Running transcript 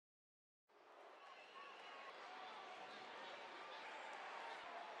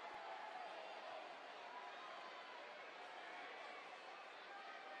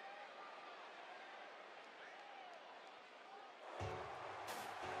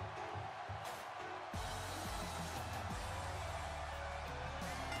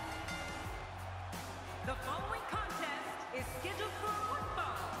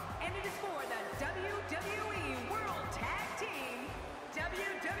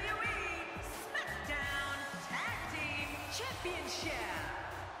Championship.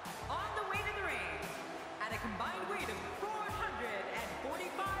 On the way to the ring, at a combined weight of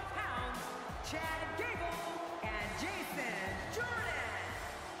 445 pounds, Chad Gable and Jason Jordan,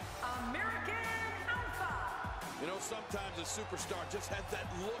 American Alpha. You know, sometimes a superstar just has that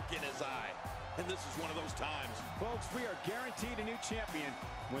look in his eye, and this is one of those times. Folks, we are guaranteed a new champion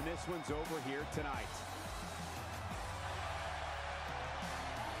when this one's over here tonight.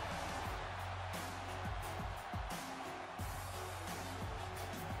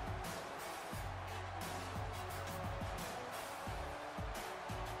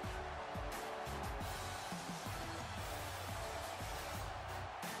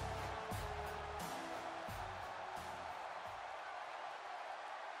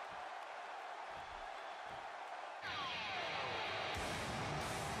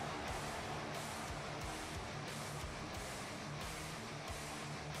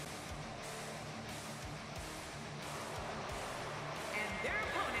 Their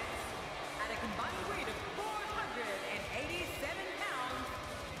opponents, at a combined weight of 487 pounds,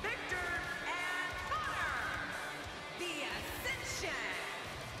 Victor and Connor, the Ascension.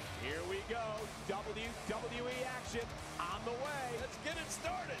 Here we go, WWE action on the way. Let's get it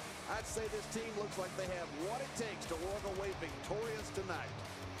started. I'd say this team looks like they have what it takes to walk away victorious tonight.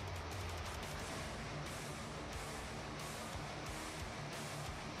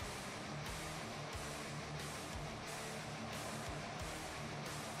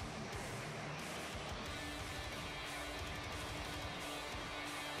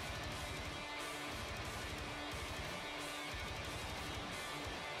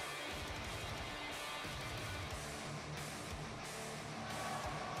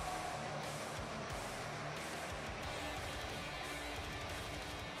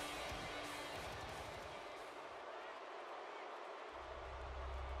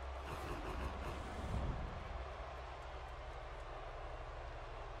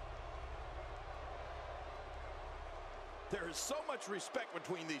 There is so much respect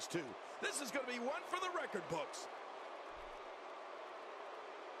between these two. This is going to be one for the record books.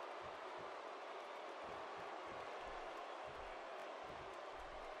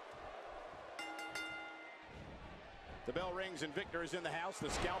 The bell rings and Victor is in the house. The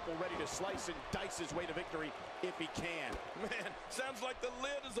scalpel ready to slice and dice his way to victory if he can. Man, sounds like the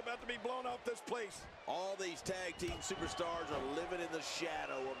lid is about to be blown off this place. All these tag team superstars are living in the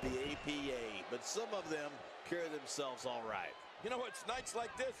shadow of the APA, but some of them carry themselves all right. You know, it's nights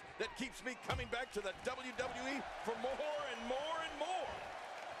like this that keeps me coming back to the WWE for more and more and more.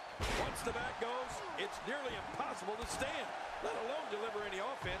 Once the back goes, it's nearly impossible to stand, let alone deliver any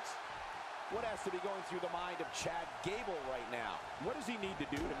offense. What has to be going through the mind of Chad Gable right now? What does he need to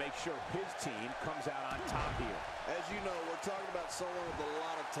do to make sure his team comes out on top here? As you know, we're talking about someone with a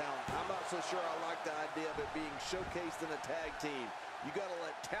lot of talent. I'm not so sure I like the idea of it being showcased in a tag team. You got to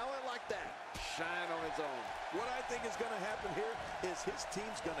let talent like that shine on its own. What I think is going to happen here is his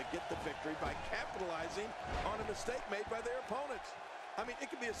team's going to get the victory by capitalizing on a mistake made by their opponents. I mean, it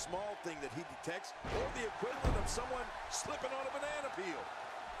could be a small thing that he detects or the equivalent of someone slipping on a banana peel.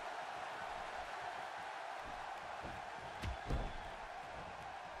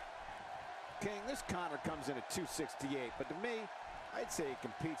 King, this Connor comes in at 268, but to me, I'd say he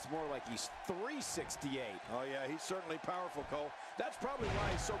competes more like he's 368. Oh, yeah, he's certainly powerful, Cole. That's probably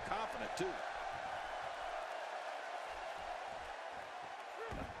why he's so confident, too.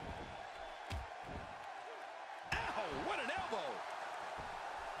 Ow, what an elbow!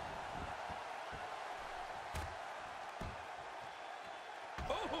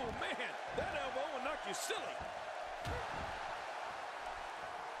 Oh, man, that elbow will knock you silly.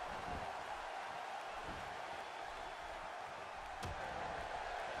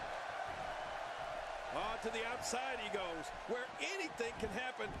 To the outside he goes, where anything can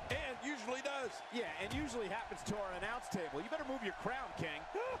happen, and usually does. Yeah, and usually happens to our announce table. You better move your crown, King.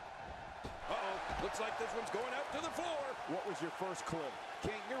 Uh-oh, looks like this one's going out to the floor. What was your first clue?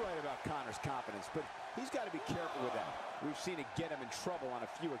 King, you're right about Connor's confidence, but he's got to be careful with that. We've seen it get him in trouble on a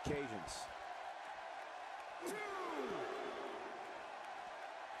few occasions.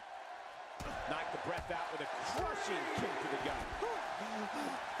 Knock the breath out with a crushing kick to the gut. I haven't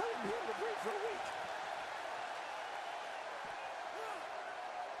been able to breathe for a week.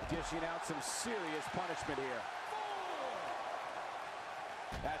 Dishing out some serious punishment here.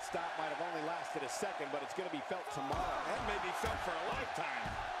 That stop might have only lasted a second, but it's going to be felt tomorrow. And maybe felt for a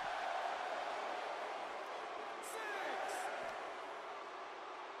lifetime.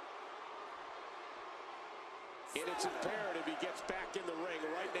 And it's imperative he gets back in the ring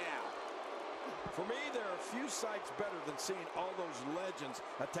right now. For me, there are few sights better than seeing all those legends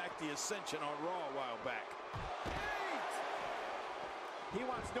attack the Ascension on Raw a while back. 8, He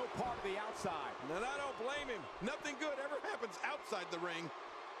wants no part of the outside. And I don't blame him. Nothing good ever happens outside the ring.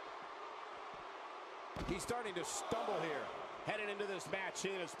 He's starting to stumble here. Headed into this match,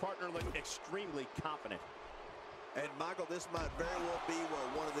 he and his partner look extremely confident. And, Michael, this might very well be where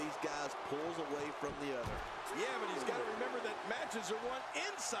one of these guys pulls away from the other. Yeah, but he's got to remember that matches are won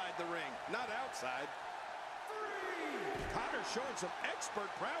inside the ring, not outside. Connor's showing some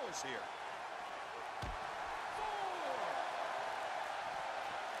expert prowess here.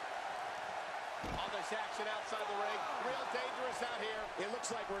 On this action outside the ring, real dangerous out here. It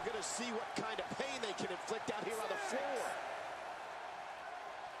looks like we're going to see what kind of pain they can inflict out here on the floor.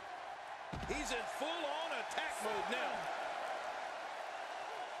 He's in full-on attack mode now.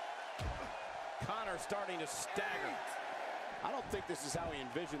 Connor starting to stagger. I don't think this is how he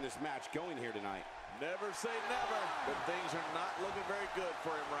envisioned this match going here tonight. Never say never, but things are not looking very good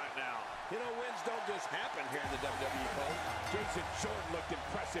for him right now. You know, wins don't just happen here in the WWE, Cole. Jason Jordan looked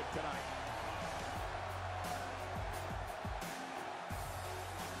impressive tonight.